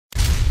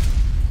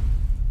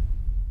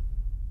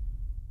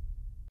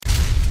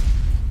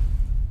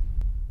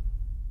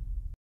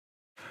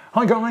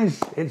Hi guys,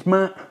 it's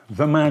Matt,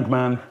 the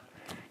Magman,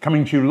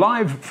 coming to you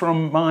live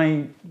from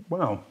my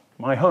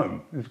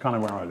home. This is kind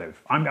of where I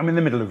live. I'm in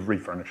the middle of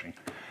refurnishing.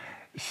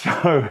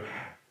 So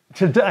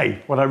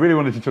today, what I really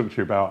wanted to talk to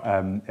you about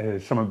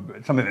is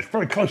something that's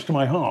very close to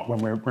my heart when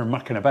we're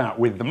mucking about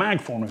with the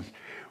Magformers,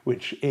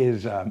 which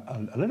is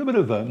a little bit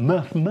of a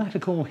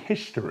mathematical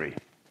history.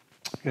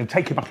 I'm going to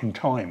take you back in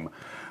time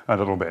a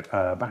little bit,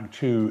 back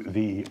to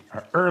the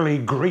early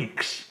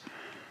Greeks.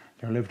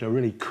 There lived a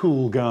really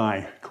cool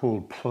guy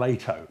called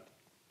Plato.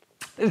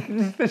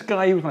 This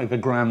guy, he was like the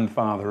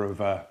grandfather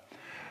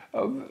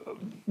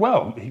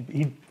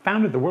he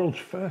founded the world's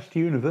first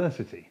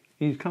university.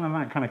 He's kind of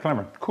that kind of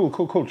clever,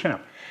 cool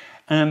chap.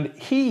 And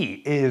he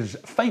is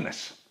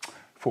famous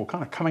for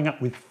kind of coming up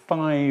with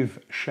 5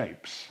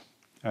 shapes.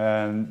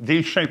 And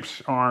these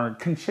shapes are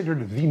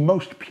considered the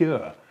most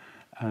pure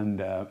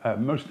and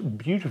most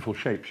beautiful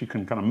shapes you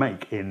can kind of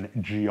make in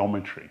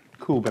geometry.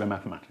 Cool bit of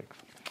mathematics.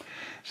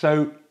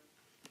 So,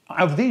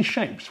 of these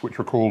shapes, which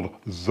are called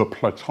the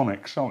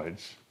Platonic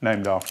Solids,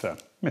 named after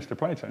Mr.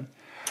 Plato,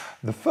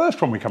 the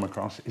first one we come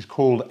across is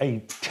called a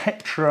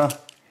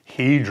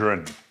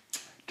tetrahedron.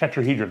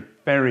 Tetrahedron,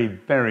 very,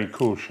 very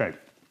cool shape.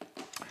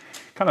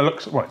 Kind of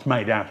looks, well, it's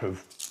made out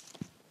of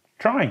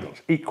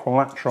triangles,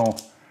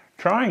 equilateral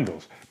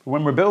triangles. But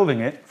when we're building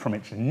it from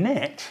its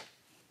net,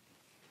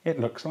 it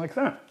looks like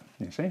that,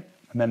 you see? And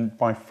then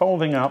by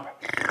folding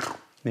up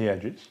the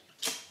edges,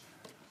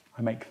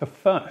 I make the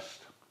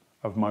first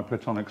of my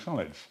Platonic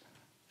solids,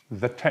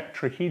 the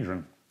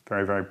tetrahedron.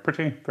 Very, very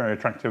pretty, very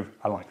attractive.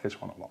 I like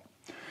this one a lot.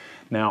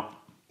 Now,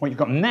 what you've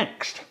got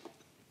next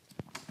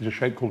is a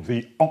shape called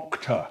the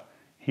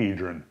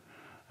octahedron.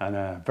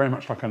 And very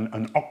much like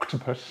an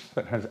octopus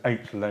that has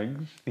 8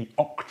 legs, the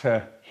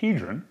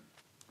octahedron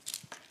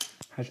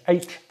has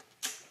 8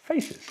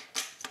 faces.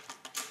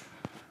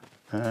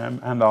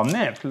 And our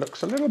net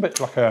looks a little bit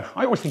like I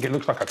always think it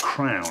looks like a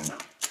crown.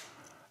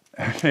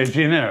 Do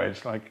you know,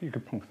 it's like you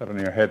could plonk that on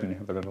your head and you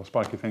have the little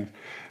spiky things.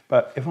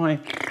 But if I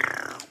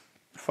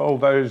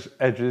fold those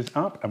edges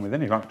up, and with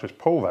any luck just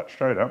pull that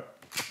straight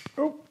up,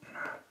 oh,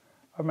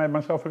 I've made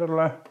myself a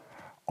little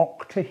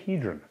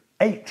octahedron.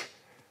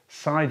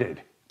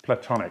 8-sided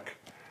Platonic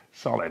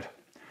solid.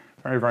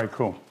 Very, very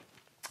cool.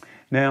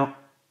 Now,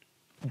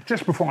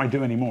 just before I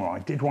do any more, I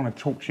did want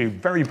to talk to you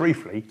very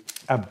briefly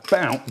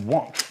about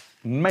what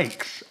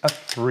makes a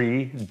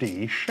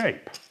 3D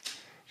shape.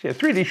 See, a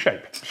 3D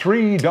shape,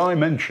 3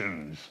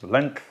 dimensions,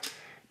 length,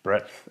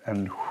 breadth,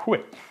 and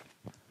width.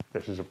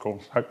 This is, of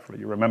course, hopefully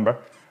you remember,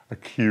 a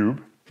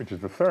cube, which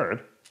is the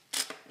third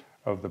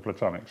of the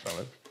Platonic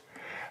solids.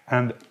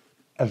 And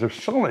as a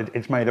solid,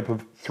 it's made up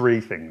of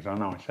 3 things. I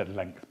know I said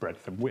length,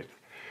 breadth, and width.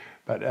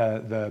 But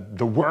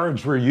the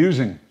words we're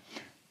using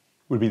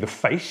would be the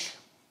face.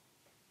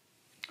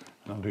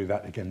 And I'll do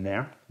that again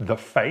now. The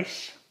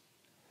face,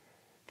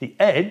 the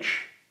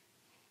edge,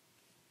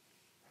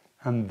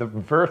 and the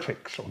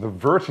vertex, or the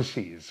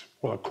vertices,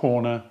 or the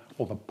corner,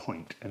 or the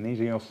point. And these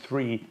are your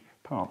 3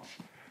 parts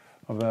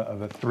of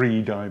a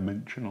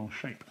 3-dimensional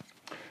shape.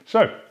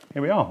 So,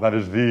 here we are. That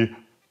is the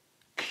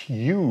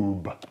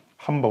cube.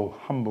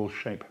 Humble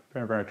shape.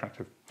 Very, very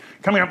attractive.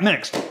 Coming up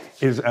next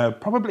is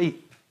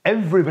probably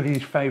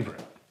everybody's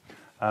favourite.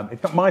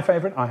 It's not my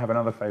favourite, I have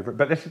another favourite,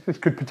 but this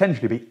could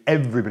potentially be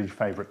everybody's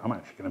favourite. I'm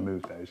actually going to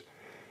move those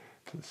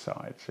to the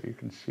side so you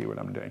can see what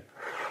I'm doing.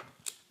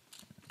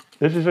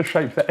 This is a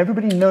shape that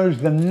everybody knows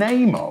the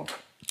name of,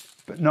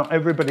 but not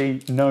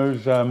everybody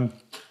knows what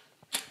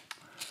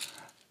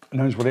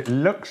it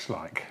looks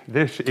like.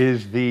 This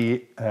is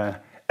the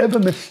ever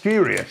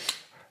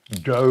mysterious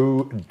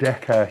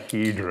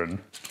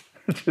dodecahedron,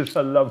 which is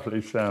a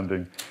lovely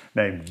sounding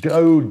name.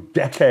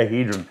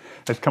 Dodecahedron.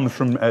 This comes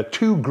from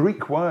 2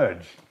 Greek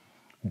words,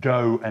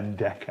 do and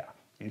deca.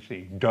 You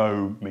see,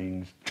 do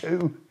means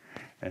 2,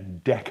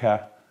 and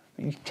deca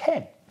means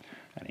 10.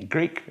 And in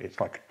Greek, it's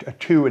like a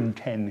 2 and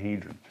 10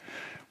 hedron,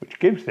 which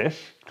gives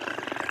this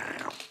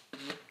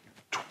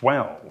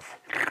 12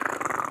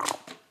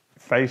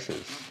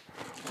 faces.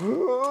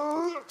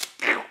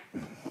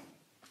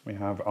 We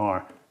have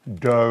our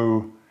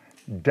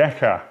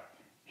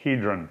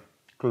dodecahedron,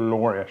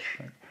 glorious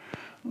shape.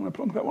 I'm going to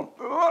plonk that one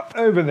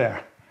over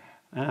there.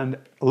 And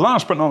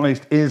last but not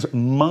least is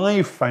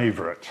my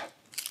favourite,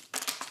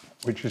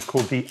 which is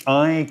called the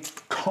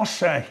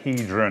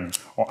icosahedron,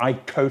 or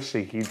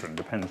icosahedron,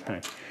 depends how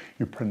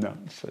you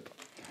pronounce it.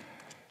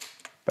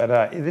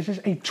 But this is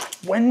a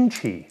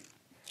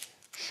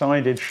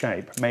 20-sided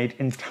shape made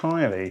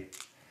entirely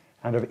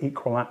out of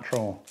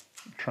equilateral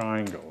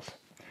triangles.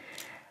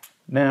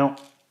 Now,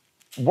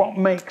 what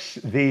makes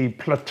the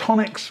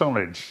Platonic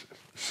solids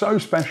so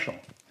special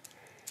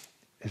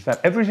is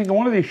that every single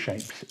one of these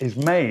shapes is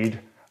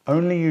made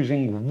only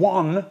using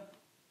 1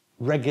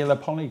 regular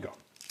polygon.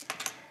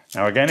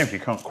 Now again, if you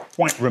can't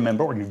quite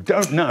remember or you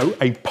don't know,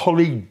 a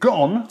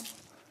polygon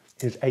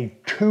is a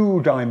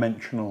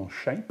 2-dimensional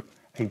shape.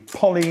 A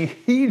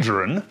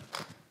polyhedron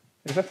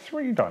is a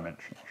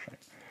 3-dimensional shape.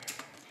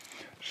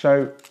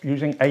 So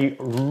using a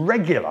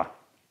regular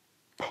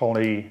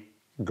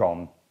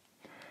polygon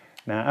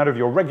Now, out of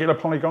your regular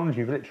polygons,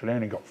 you've literally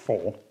only got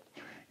 4.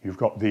 You've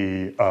got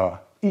the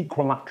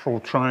equilateral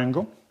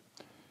triangle,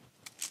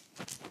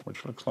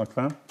 which looks like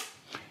that.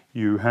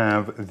 You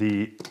have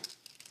the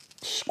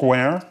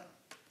square,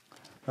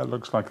 that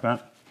looks like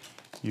that.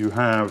 You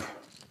have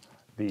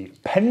the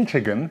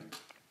pentagon,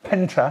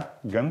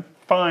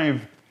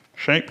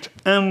 5-shaped,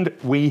 and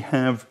we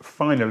have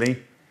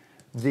finally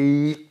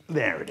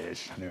there it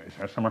is, I knew it was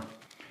there somewhere,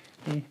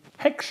 the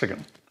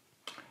hexagon,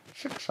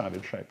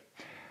 6-sided shape.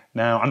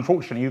 Now,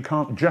 unfortunately, you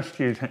can't just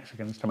use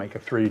hexagons to make a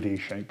 3D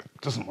shape.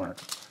 It doesn't work.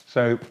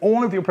 So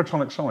all of your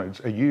Platonic solids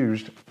are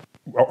used,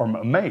 or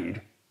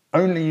made,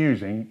 only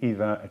using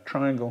either a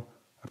triangle,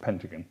 a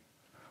pentagon,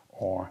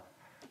 or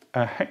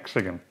a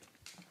hexagon.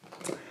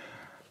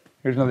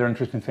 Here's another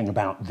interesting thing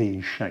about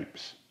these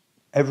shapes.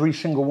 Every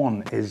single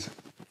one is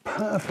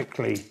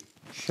perfectly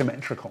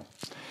symmetrical,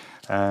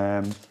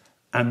 and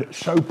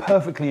so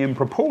perfectly in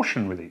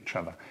proportion with each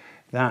other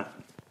that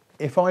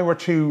if I were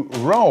to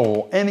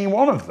roll any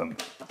one of them,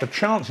 the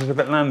chances of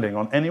it landing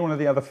on any one of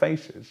the other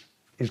faces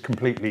is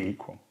completely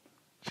equal.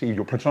 See,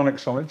 your Platonic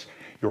solids,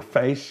 your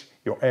face,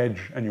 your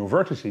edge, and your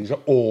vertices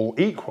are all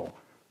equal,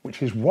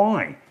 which is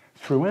why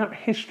throughout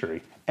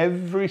history,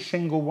 every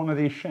single one of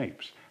these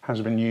shapes has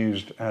been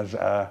used as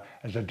a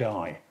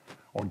die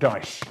or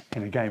dice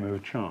in a game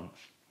of chance.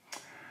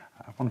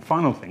 One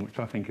final thing, which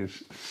I think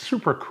is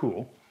super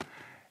cool,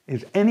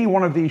 is any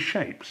one of these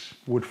shapes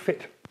would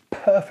fit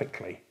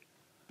perfectly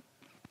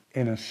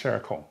in a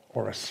circle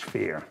or a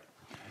sphere.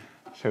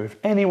 So if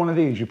any one of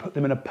these, you put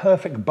them in a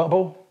perfect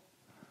bubble,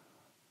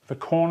 the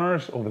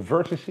corners or the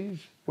vertices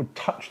would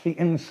touch the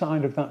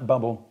inside of that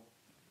bubble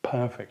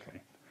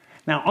perfectly.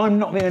 Now, I'm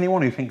not the only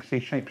one who thinks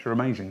these shapes are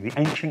amazing. The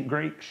ancient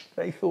Greeks,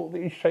 they thought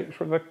these shapes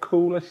were the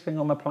coolest thing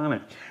on the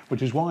planet,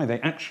 which is why they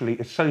actually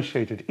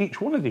associated each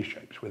one of these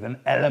shapes with an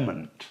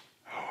element.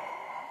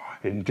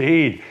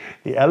 Indeed,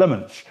 the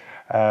elements.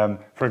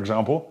 For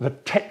example, the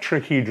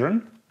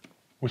tetrahedron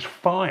was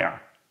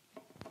fire.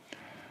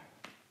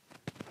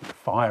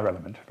 Fire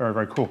element, very,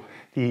 very cool.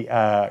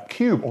 The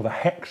cube, or the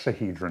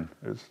hexahedron,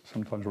 is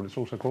sometimes what it's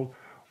also called,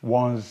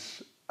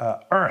 was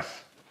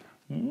earth.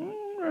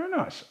 Very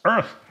nice,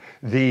 earth.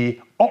 The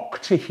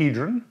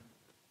octahedron,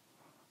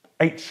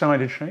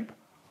 8-sided shape,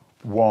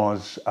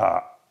 was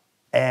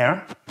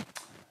air,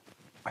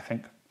 I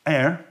think,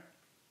 air,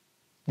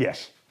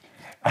 yes.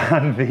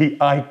 And the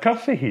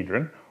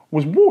icosahedron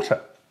was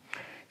water,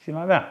 see,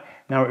 like that.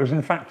 Now, it was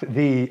in fact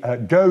the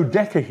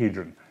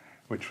dodecahedron,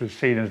 which was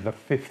seen as the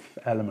 5th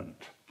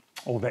element,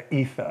 or the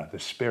ether, the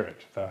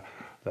spirit, the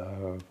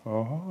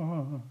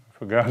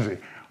fugazi,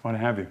 what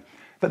have you.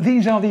 But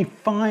these are the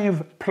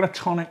 5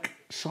 Platonic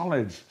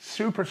solids.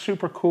 Super,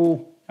 super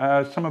cool.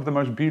 Some of the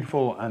most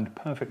beautiful and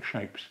perfect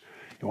shapes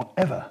you are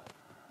ever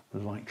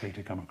likely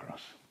to come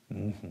across.